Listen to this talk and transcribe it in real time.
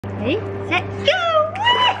Ready, set, go!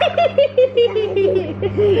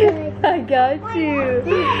 I got you.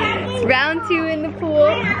 It's round 2 in the pool.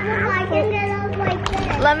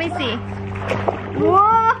 Let me see.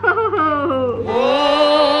 Whoa!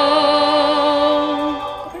 Whoa!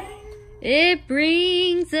 It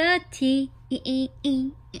brings a tea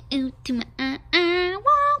to my eye.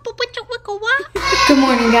 Good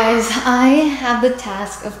morning, guys. I have the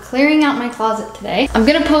task of clearing out my closet today. I'm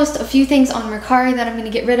gonna post a few things on Mercari that I'm gonna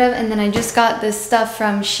get rid of, and then I just got this stuff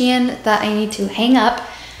from Shein that I need to hang up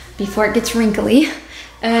before it gets wrinkly.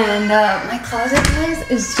 And my closet, guys,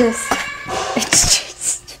 is just, it's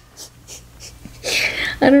just,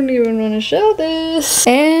 I don't even want to show this.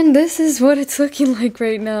 And this is what it's looking like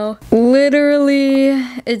right now. Literally,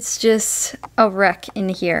 it's just a wreck in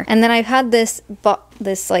here. And then I've had this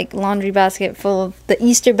like laundry basket full of the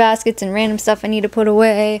Easter baskets and random stuff I need to put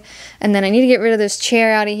away. And then I need to get rid of this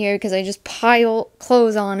chair out of here because I just pile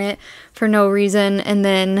clothes on it for no reason. And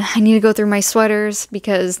then I need to go through my sweaters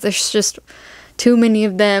because there's just too many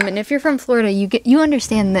of them. And if you're from Florida, you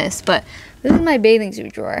understand this, but this is my bathing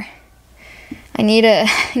suit drawer. I need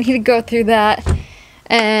to go through that.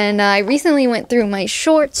 And I recently went through my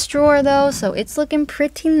shorts drawer though, so it's looking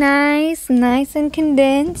pretty nice and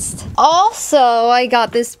condensed. Also, I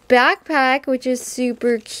got this backpack, which is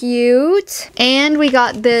super cute. And we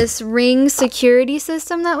got this ring security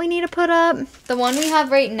system that we need to put up. The one we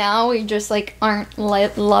have right now, we just like aren't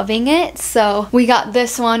loving it. So we got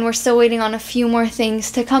this one. We're still waiting on a few more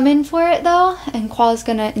things to come in for it though. And Khoa's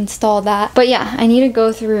gonna install that. But yeah, I need to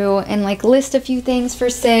go through and like list a few things for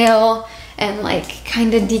sale. And like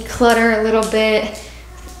kind of declutter a little bit.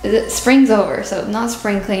 Spring's over, so not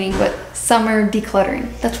spring cleaning, but summer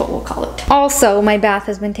decluttering. That's what we'll call it. Also, my bath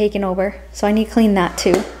has been taken over, so I need to clean that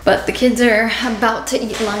too. But the kids are about to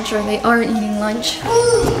eat lunch, or they are eating lunch.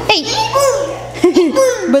 Hey!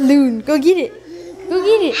 Balloon, go get it. Go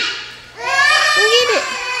get it. Go get it.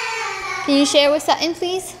 Can you share with Sutton,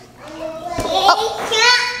 please? Oh.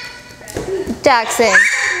 Jackson.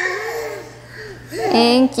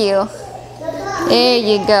 Thank you. There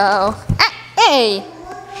you go. Ah, hey!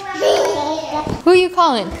 Who are you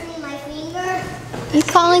calling? You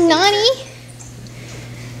calling Nani?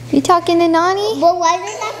 You talking to Nani? But why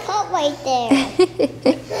is that pot right there?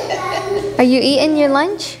 Are you eating your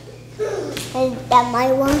lunch? Is that my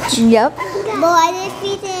lunch? Yep. But I didn't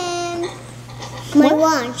feed him my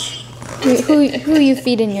lunch. Who are you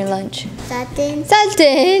feeding your lunch? Sutton.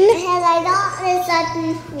 Sutton! Because I don't let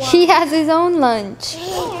Sutton lunch. He has his own lunch.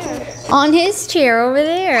 On his chair over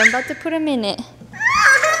there. I'm about to put him in it.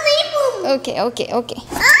 Okay. So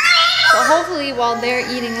hopefully while they're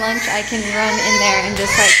eating lunch, I can run in there and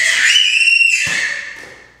just like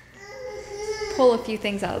pull a few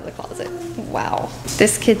things out of the closet. Wow.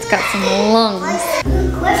 This kid's got some lungs.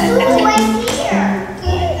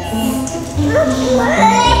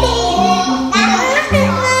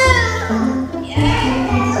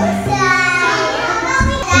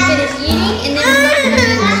 Finish eating and then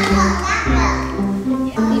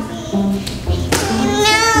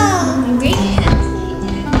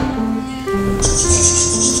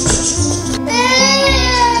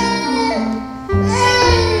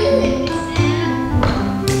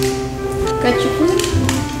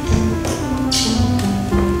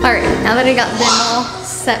now that I got them all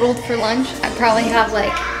settled for lunch, I probably have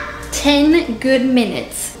like 10 good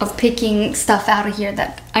minutes of picking stuff out of here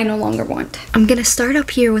that I no longer want. I'm gonna start up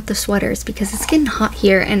here with the sweaters because it's getting hot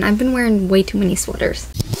here and I've been wearing way too many sweaters.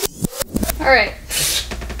 All right.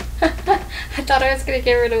 I thought I was gonna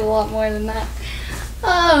get rid of a lot more than that.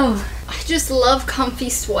 Oh, I just love comfy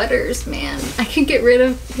sweaters, man. I could get rid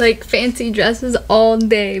of like fancy dresses all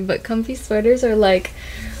day, but comfy sweaters are like,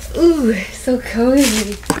 ooh, so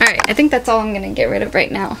cozy. All right, I think that's all I'm gonna get rid of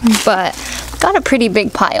right now. But got a pretty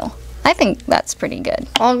big pile. I think that's pretty good.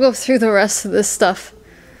 I'll go through the rest of this stuff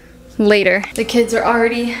later. The kids are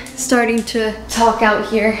already starting to talk out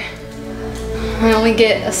here. I only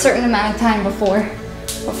get a certain amount of time before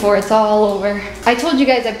it's all over. I told you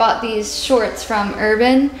guys I bought these shorts from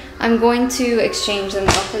Urban. I'm going to exchange them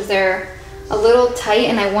though because they're a little tight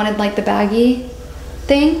and I wanted like the baggy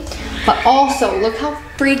thing. But also, look how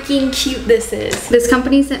freaking cute this is. This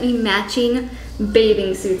company sent me matching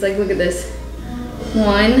bathing suits. Like, look at this.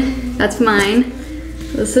 One, that's mine.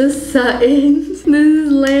 This is Sutton. This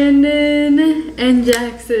is Landon and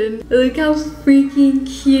Jackson. Look how freaking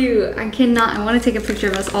cute. I want to take a picture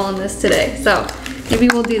of us all in this today. So, maybe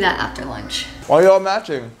we'll do that after lunch. Why are you all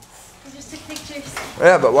matching? We just took pictures.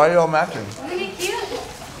 Yeah, but why are you all matching? Isn't it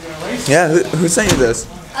cute? Yeah, who sent you this?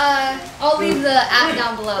 I'll leave the app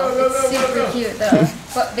down below. It's super cute though.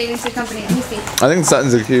 What bathing suit company? Let me see. I think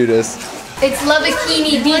Sutton's the cutest. It's La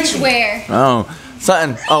Bikini Beachwear. Oh,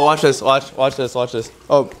 Sutton. Oh, watch this. Watch this. Watch this.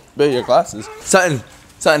 Oh, baby, your glasses. Sutton.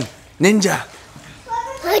 Ninja.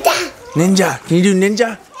 Ninja. Can you do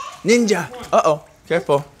ninja? Ninja. Uh-oh.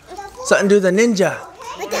 Careful. Sutton, do the ninja.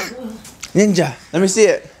 Ninja. Let me see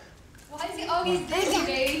it. Why is he always busy,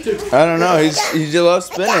 baby? I don't know. He just loves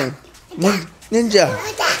spinning. Ninja.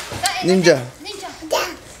 Ninja.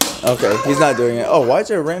 Okay, he's not doing it. Oh, why is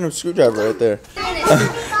there a random screwdriver right there?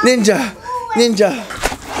 Ninja.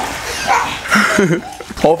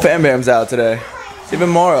 Whole fam bam's out today. Even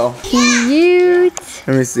Moro. Cute.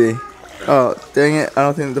 Let me see. Oh, dang it. I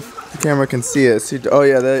don't think the camera can see it. See, oh,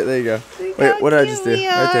 yeah, there you go. Wait, what did I just do?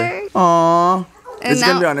 Right there. Aww. It's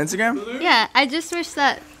going to be on Instagram? Yeah, I just wish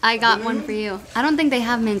that I got one for you. I don't think they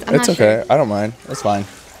have mints. I'm it's not okay. Sure. I don't mind. It's fine.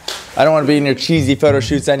 I don't want to be in your cheesy photo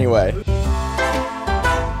shoots anyway.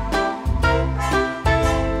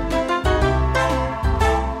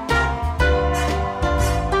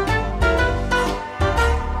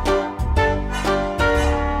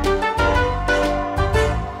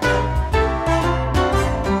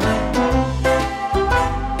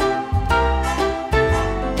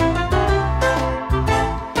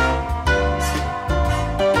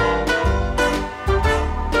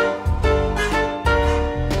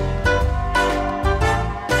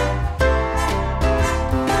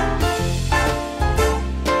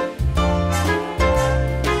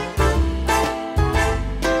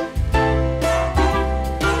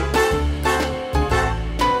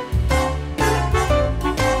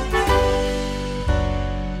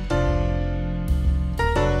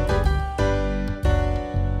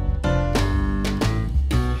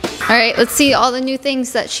 All right, let's see all the new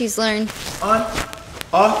things that she's learned. On,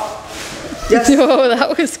 off, yes. Whoa,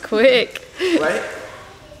 that was quick. Right?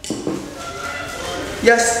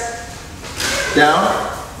 Yes. Down.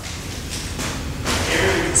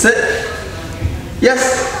 Sit. Yes.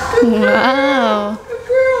 Wow. Good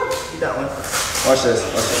girl. Eat that one. Watch this.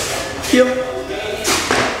 Heel.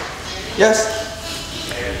 Yes.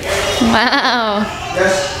 Wow.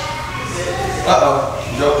 Yes.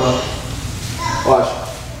 Uh-oh. Joke one. Watch.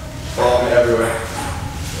 Follow me everywhere.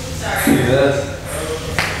 See this?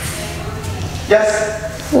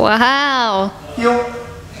 Yes. Wow. Heel.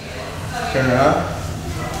 Turn around.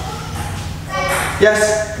 Yes.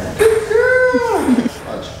 Good girl.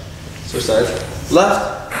 Watch. Switch sides. Left.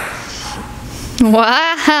 Wow,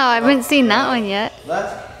 I haven't seen that one yet.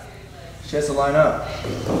 Left. She has to line up.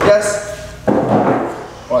 Yes.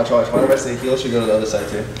 Watch. Whenever I say heel, she go to the other side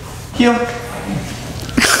too. Heel.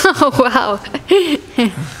 Oh, wow.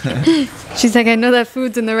 She's like, I know that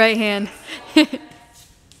food's in the right hand.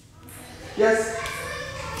 Yes.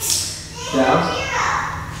 Down.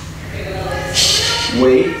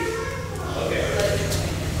 Wait.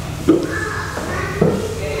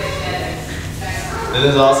 This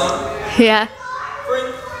is awesome. Yeah.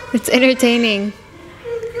 It's entertaining.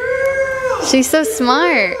 She's so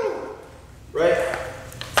smart. Right.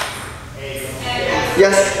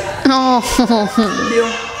 Yes. Oh. Heel.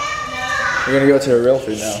 We're gonna go to her real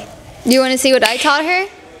food now. You want to see what I taught her?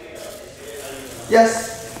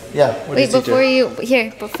 Yes. Yeah. What Wait, did you teach her?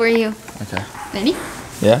 before you. Okay. Ready?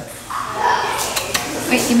 Yeah.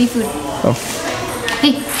 Wait, give me food. Oh.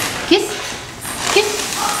 Hey, kiss. Kiss.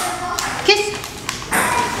 Kiss.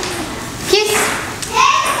 Kiss.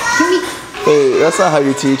 Give me. Hey, that's not how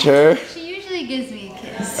you teach her. She usually gives me a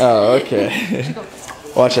kiss. Oh, okay.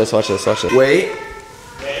 Watch this. Wait.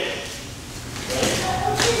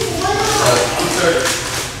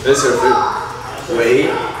 This is her food. Wait.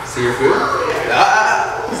 See your food?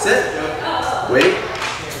 Sit. Wait.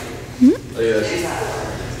 Look at this.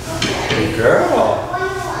 Good girl.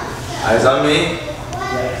 Eyes on me.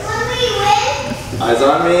 Eyes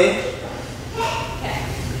on me.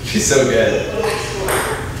 She's so good.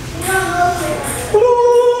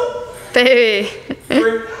 Baby.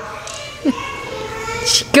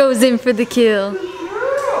 She goes in for the kill.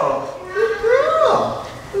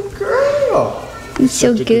 Good girl. It's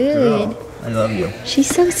so good. I love you. She's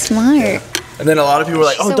so smart. And then a lot of people are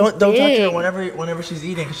like, She's "Oh, so don't touch her big. whenever she's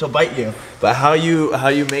eating, because she'll bite you." But how you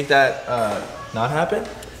make that not happen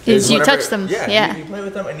Is you whenever- touch them. Yeah. Yeah. You play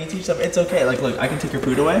with them and you teach them. It's okay. Like, look, I can take your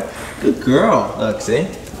food away. Good girl. Look, see?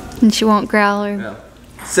 And she won't growl or. Yeah.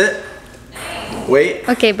 Sit. Wait.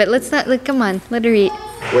 Okay, but let's not. Like, come on, let her eat.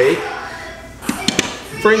 Wait.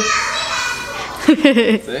 Free.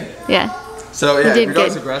 See? Yeah. So You yeah, did if your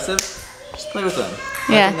dog's good. aggressive, just play with them.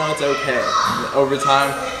 Yeah. Let them know it's okay. Over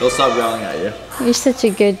time, they'll stop growling at you. You're such a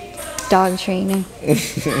good Dog trainer.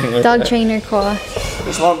 Dog trainer Khoa.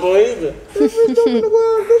 It's my boy.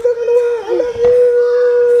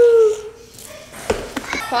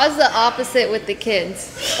 Khoa's the opposite with the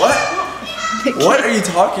kids. What? What are you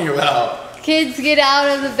talking about? Kids get out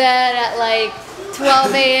of the bed at like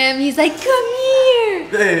 12 a.m. He's like, come here.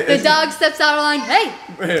 Hey, the dog steps out of line, hey.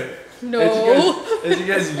 No. It's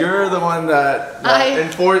because you're the one that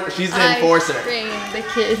she's the enforcer. I train the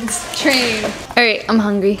kids. Train. All right, I'm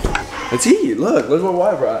hungry. Let's eat. Look what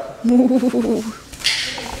Wyatt brought.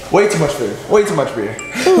 Way too much food. Way too much beer.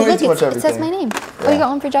 Ooh, Way too much it everything. says my name. Yeah. Oh, you got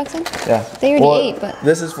one for Jackson? Yeah. They already ate, but.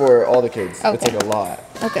 This is for all the kids. Okay. It's like a lot.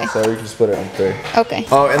 Okay. So we can split it on 3. Okay.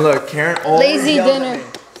 Oh, and look, Keren always lazy yells dinner. at me.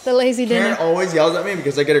 The lazy dinner. Keren always yells at me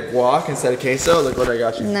because I get a guac instead of queso. Look what I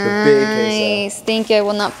got you. Nice. The big queso. Thank you. I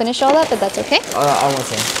will not finish all that, but that's okay. I want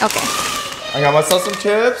some. Okay. I got myself some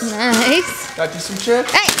chips. Nice. Got you some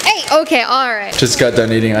chips. Hey, okay, all right. Just got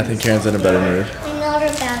done eating. I think Keren's in a better mood. I'm not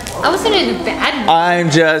in bad. I wasn't in a bad mood. I'm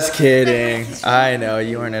just kidding. I know,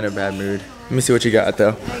 you weren't in a bad mood. Let me see what you got though.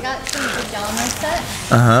 I got some pajama set.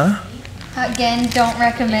 Uh-huh. Again, don't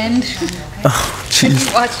recommend. Oh, If you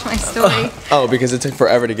jeez. watched my story. Oh, because it took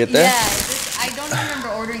forever to get there? Yeah, I don't remember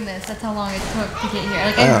ordering this. That's how long it took to get here.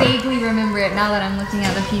 Like, I vaguely remember it now that I'm looking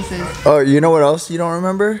at the pieces. Oh, you know what else you don't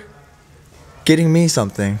remember? Getting me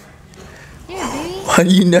something. Yeah, baby. Why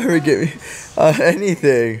you never get me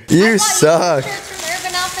anything? You suck. Shirts from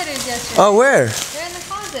Urban Outfitters yesterday. Oh, where? They're in the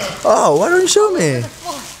closet. Oh, why don't you show me?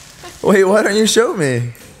 Wait, why don't you show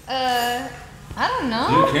me? I don't know.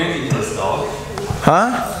 You can't eat this dog.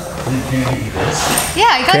 Huh? You can't eat this. Yeah,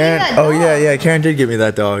 I got you Keren, that oh dog. yeah, Keren did give me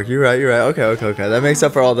that dog. You're right. Okay. That makes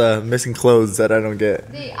up for all the missing clothes that I don't get.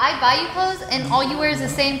 See, I buy you clothes, and all you wear is the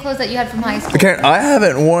same clothes that you had from high school. Keren, I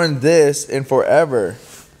haven't worn this in forever.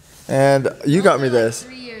 And you got me You're like this.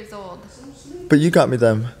 3 years old. But you got me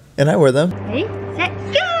them. And I wear them. Ready, set,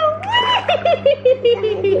 go!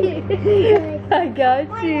 I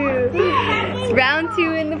got you. It's round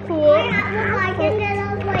 2 in the pool.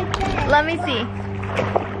 Let me see.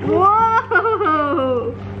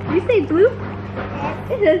 Whoa! You say bloop?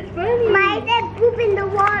 That's funny. My dad poop in the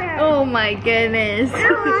water. Oh my goodness.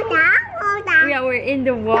 Yeah, we're in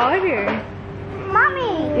the water.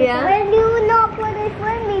 Mommy, Yeah? when you not put the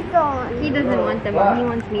swimmies on? He doesn't want them on. He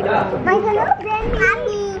wants me to hold My them. hello,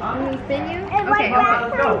 Mommy. Let me spin you? It was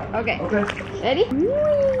Okay. Ready? 10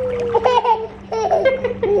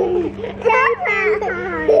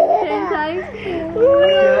 times.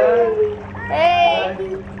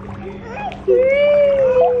 Hey!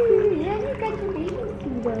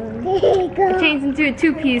 I changed into a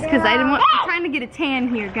 2-piece because I'm trying to get a tan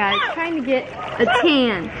here, guys. Trying to get a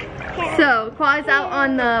tan. So, Khoa's out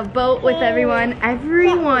on the boat with everyone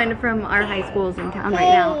from our high schools in town right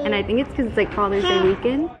now. And I think it's because it's like Father's Day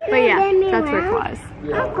weekend. But yeah, that's where Khoa's.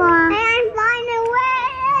 I'm flying away.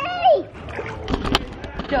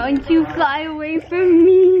 Don't you fly away from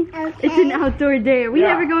me. Okay. It's an outdoor day. Are we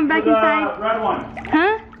never going back inside? Red one.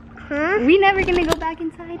 Huh? Huh? We never gonna go back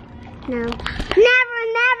inside? No.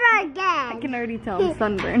 Never I again. can already tell I'm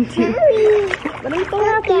sunburned too. But I'm so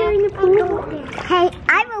happy you're in the pool. Hey,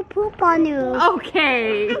 I will poop on you.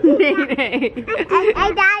 Okay. Hey, Hey,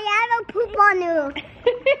 Daddy, I will poop on you.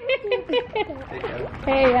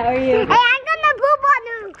 Hey, how are you? Hey, I'm gonna poop on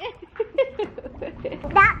you.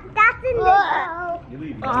 That's in the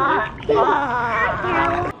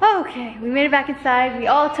Okay, we made it back inside. We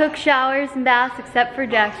all took showers and baths except for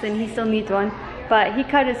Jackson. He still needs one. But he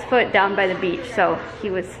cut his foot down by the beach, so he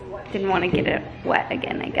didn't want to get it wet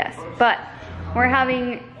again, I guess. But we're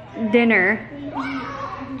having dinner.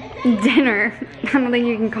 I don't think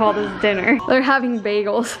you can call this dinner. We're having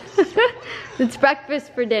bagels. It's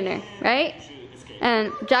breakfast for dinner, right?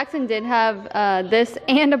 And Jackson did have this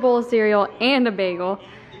and a bowl of cereal and a bagel.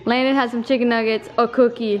 Landon had some chicken nuggets, a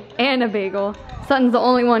cookie, and a bagel. Sutton's the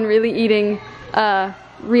only one really eating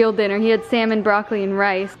real dinner. He had salmon, broccoli, and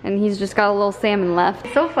rice, and he's just got a little salmon left.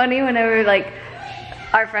 It's so funny whenever like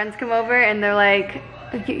our friends come over and they're like,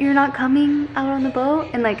 you're not coming out on the boat?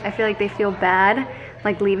 And like, I feel like they feel bad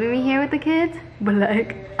like leaving me here with the kids, but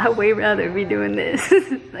like, I'd way rather be doing this.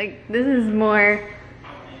 Like, this is more,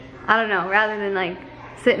 I don't know, rather than like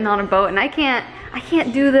sitting on a boat. And I can't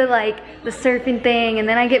do the like the surfing thing, and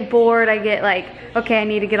then I get bored. I get like, okay, I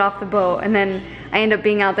need to get off the boat, and then I end up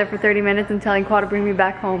being out there for 30 minutes and telling Khoa to bring me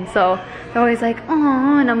back home. So they're always like,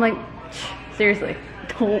 oh, and I'm like, seriously,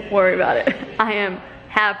 don't worry about it. I am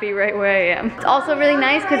happy right where I am. It's also really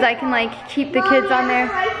nice because I can like keep the kids on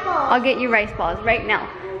there. I'll get you rice balls right now.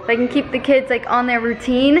 So I can keep the kids like on their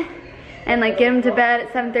routine and like get them to bed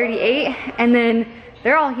at 7:38, and then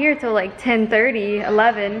they're all here till like 10:30,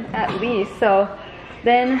 11 at least. So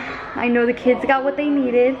then I know the kids got what they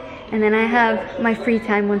needed, and then I have my free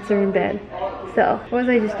time once they're in bed. So what was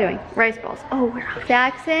I just doing? Rice balls. Oh, we're off.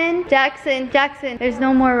 Jackson, there's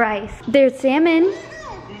no more rice. There's salmon.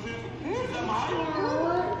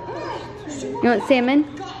 You want salmon?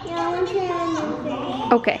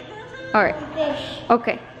 Okay. All right.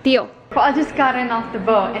 Okay. Deal. I just got in off the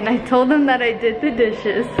boat and I told him that I did the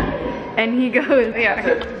dishes, and he goes,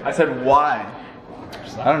 yeah. I said, why?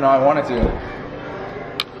 I don't know, I wanted to.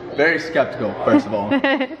 Very skeptical, first of all. And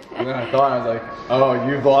then I thought, I was like, oh,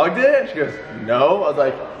 you vlogged it? She goes, no. I was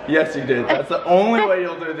like, yes, you did. That's the only way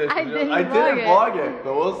you'll do this. I didn't vlog it,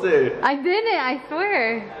 but we'll see. I didn't, I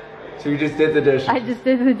swear. So you just did the dishes? I just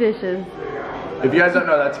did the dishes. If you guys don't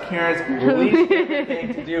know, that's Karen's least favorite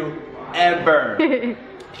thing to do ever.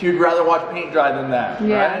 She'd rather watch paint dry than that,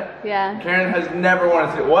 right? Yeah. Keren has never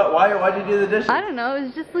wanted to. Why'd you do the dishes? I don't know, it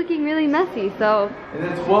was just looking really messy, so. And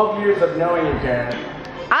in 12 years of knowing you, Keren.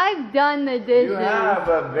 I've done the dishes. You have,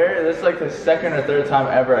 but this is like the second or third time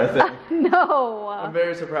ever, I think. No. I'm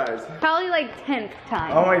very surprised. Probably like 10th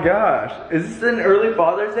time. Oh my gosh. Is this an early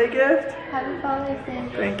Father's Day gift? Happy Father's Day.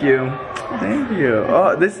 Thank you. Thank you.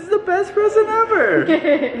 Oh, this is the best present ever.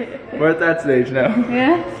 We're at that stage now.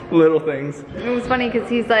 Yeah? Little things. It was funny because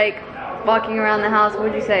he's like walking around the house.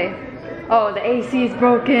 What'd you say? Oh, the AC is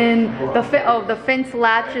broken. The fence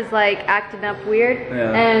latch is like acting up weird.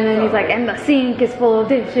 Yeah. And then he's like, and the sink is full of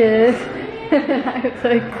dishes. And I was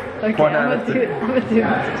like, okay, I'm gonna do it.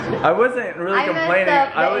 I wasn't really complaining.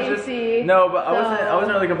 I was just no, but I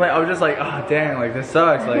wasn't really complaining. I was just like, oh dang, like this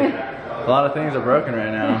sucks. Like a lot of things are broken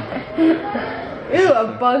right now. Ew,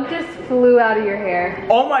 a bug just flew out of your hair.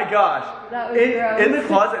 Oh my gosh. That was gross. In the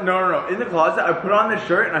closet, no. In the closet, I put on this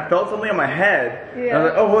shirt and I felt something on my head. Yeah. And I was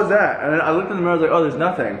like, oh, what was that? And then I looked in the mirror, I was like, oh, there's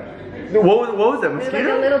nothing. What was that, mosquito? It was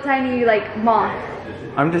like a little tiny, like, moth.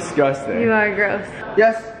 I'm disgusting. You are gross.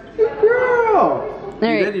 Yes. Good girl. All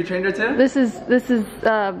right. You trained her too? This is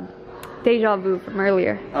deja vu from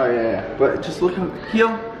earlier. Oh, yeah. But just look how, heel.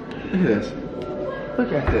 Look at this.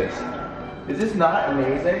 Look at this. Is this not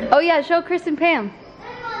amazing? Oh yeah, show Chris and Pam.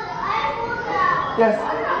 Yes.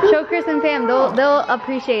 Show Chris and Pam, they'll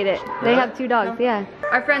appreciate it. They have 2 dogs, yeah.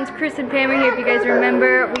 Our friends Chris and Pam are here. If you guys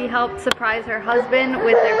remember, we helped surprise her husband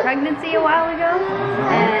with their pregnancy a while ago.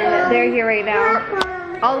 And they're here right now.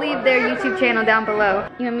 I'll leave their YouTube channel down below.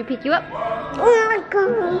 You want me to pick you up?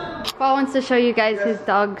 Paul wants to show you guys his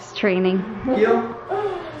dog's training. Heel.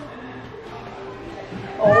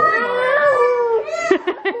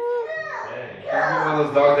 One of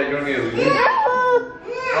those dogs that you don't need to leave.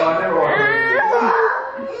 Oh, I never want to leave.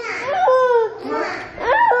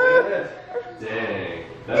 Dang,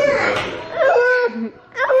 that's impressive.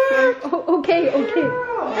 Oh, okay. Oh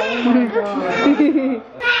my God.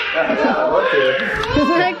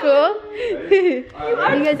 Isn't that cool?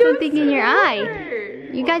 You got something in your eye.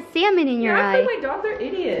 You got salmon in your eye. My dogs are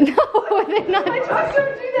idiots. No, they're not. My dogs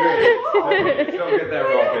don't do that. Don't get that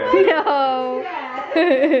wrong, No. We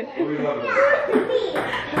love it.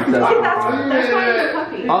 That's why I'm a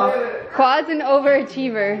puppy. Khoa's an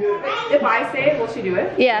overachiever. If I say it, will she do it?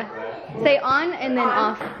 Yeah. Say on and then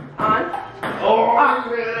off. On. Oh.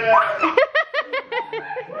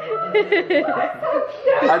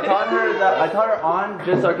 I taught her on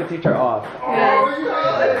just so I could teach her off. Yeah.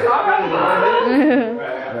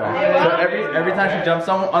 So every time she jumps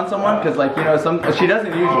on someone, because like you know she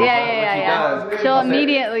doesn't usually. Yeah. She'll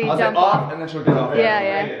immediately jump off and then she'll get off.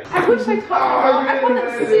 Yeah. I wish I taught her. I want to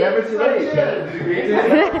sit. Never too late.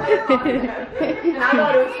 And I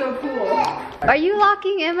thought it was so cool. Are you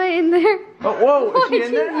locking Emma in there? Oh, whoa, is she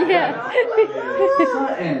in there? Yeah.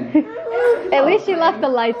 Sutton. At least she left the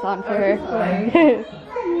lights on for her.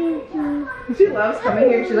 She loves coming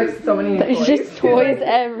here. She likes so many There's toys. just toys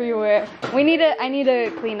everywhere. I need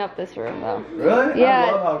to clean up this room though. Really? Yeah.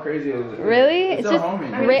 I love how crazy it is. Really? It's so just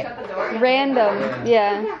homey. random.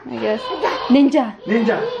 Yeah, I guess. Ninja.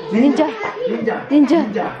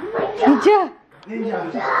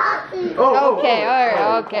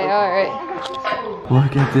 Okay, alright.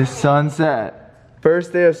 Look at this sunset.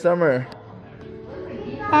 First day of summer.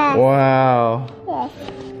 Wow.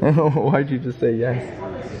 Why'd you just say yes?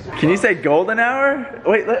 Can you say golden hour?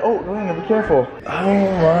 Wait, Lena, be careful.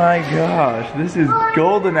 Oh my gosh, this is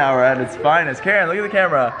golden hour at its finest. Keren, look at the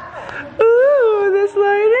camera. Ooh, this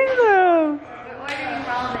lighting though.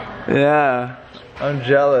 Yeah, I'm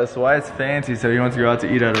jealous. Wyatt's fancy, so he wants to go out to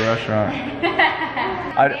eat at a restaurant.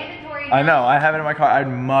 I know, I have it in my car. I'd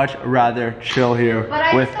much rather chill here. But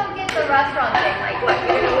I just don't get the restaurant thing. Like, what,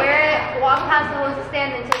 you're gonna wear it, walk past the hostess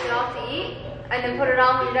stand, and take it off to eat? and then put it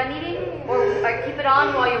on when you're done eating? Or keep it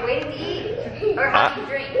on while you're waiting to eat? Or how do you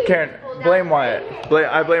drink? Karen, blame Wyatt.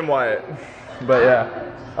 I blame Wyatt. But yeah.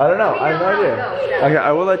 I don't know. I have no idea. Okay,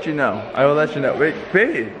 I will let you know. I will let you know. Wait,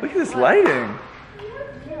 babe, look at this lighting.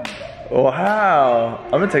 Wow.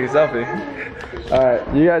 I'm gonna take a selfie.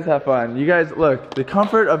 Alright, you guys have fun. You guys, look, the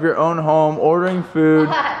comfort of your own home, ordering food,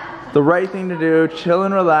 the right thing to do,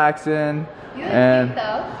 chilling, relaxing. And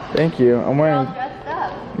thank you. I'm wearing. Dressed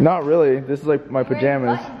up. Not really. This is like my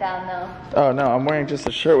pajamas. Button down though. Oh no, I'm wearing just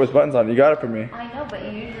a shirt with buttons on. You got it for me. I know, but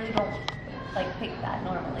you usually don't like pick that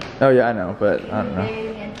normally. Oh yeah, I know, but I don't know.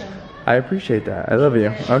 Very handsome. I appreciate that. I love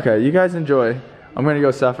you. Okay, you guys enjoy. I'm gonna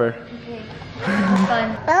go suffer. Okay.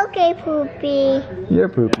 Fun. Okay, Poopy. You're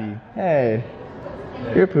poopy. Hey.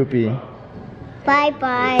 You're poopy.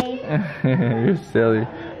 Bye-bye. You're silly.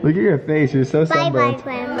 Look at your face. You're so sunburned.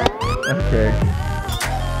 Bye-bye, Okay.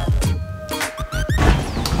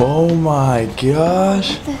 Oh my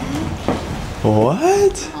gosh.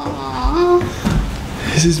 What? Aww.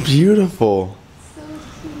 This is beautiful. So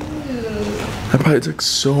cute. That probably took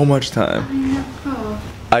so much time.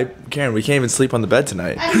 I know. Karen, we can't even sleep on the bed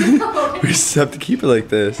tonight. I know. We just have to keep it like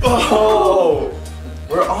this. Oh!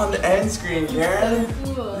 We're on the end screen, Karen.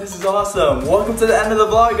 So cool. This is awesome. Welcome to the end of the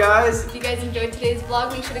vlog, guys. If you guys enjoyed today's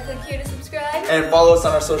vlog, make sure to click here to subscribe. And follow us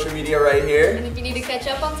on our social media right here. And if you need to catch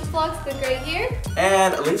up on some vlogs, click right here.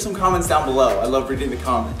 And leave some comments down below. I love reading the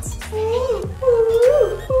comments.